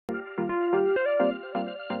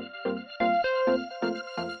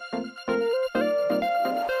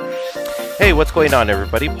Hey, what's going on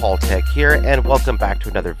everybody? Paul Tech here, and welcome back to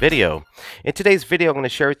another video. In today's video, I'm going to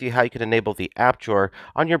share with you how you can enable the app drawer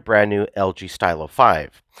on your brand new LG Stylo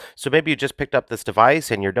 5. So maybe you just picked up this device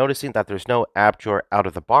and you're noticing that there's no app drawer out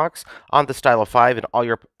of the box on the Stylo 5, and all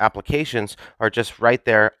your applications are just right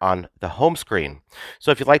there on the home screen. So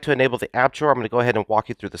if you'd like to enable the app drawer, I'm going to go ahead and walk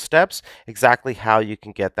you through the steps, exactly how you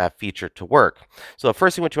can get that feature to work. So the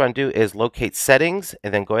first thing what you want to do is locate settings,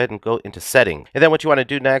 and then go ahead and go into settings. And then what you want to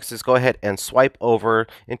do next is go ahead and swipe over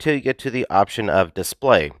until you get to the option of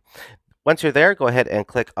display. Once you're there, go ahead and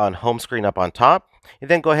click on home screen up on top,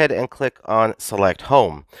 and then go ahead and click on select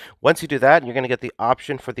home. Once you do that, you're going to get the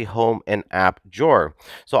option for the home and app drawer.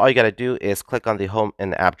 So all you got to do is click on the home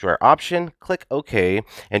and app drawer option, click OK,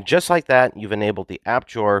 and just like that, you've enabled the app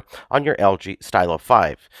drawer on your LG Stylo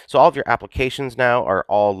 5. So all of your applications now are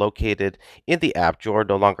all located in the app drawer,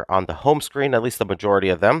 no longer on the home screen, at least the majority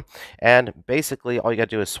of them. And basically all you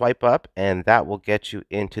got to do is swipe up, and that will get you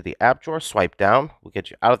into the app drawer. Swipe down will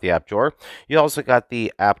get you out of the app drawer. You also got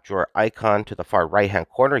the app drawer icon to the far right hand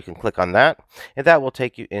corner. You can click on that, and that will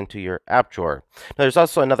take you into your app drawer. Now there's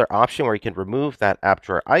also another option where you can remove that app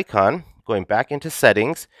drawer icon. Going back into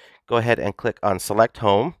settings, go ahead and click on select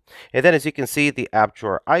home, and then as you can see the app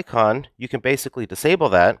drawer icon, you can basically disable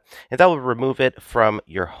that, and that will remove it from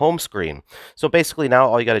your home screen. So basically now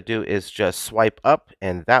all you got to do is just swipe up,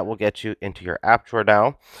 and that will get you into your app drawer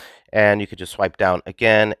now. And you could just swipe down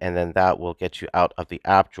again, and then that will get you out of the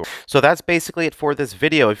app drawer. So that's basically it for this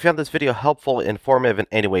video. If you found this video helpful, informative in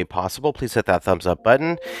any way possible, please hit that thumbs up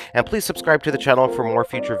button, and please subscribe to the channel for more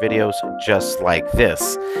future videos just like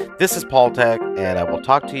this. This is Paul Tech, and I will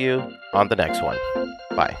talk to you on the next one.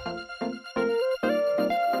 Bye.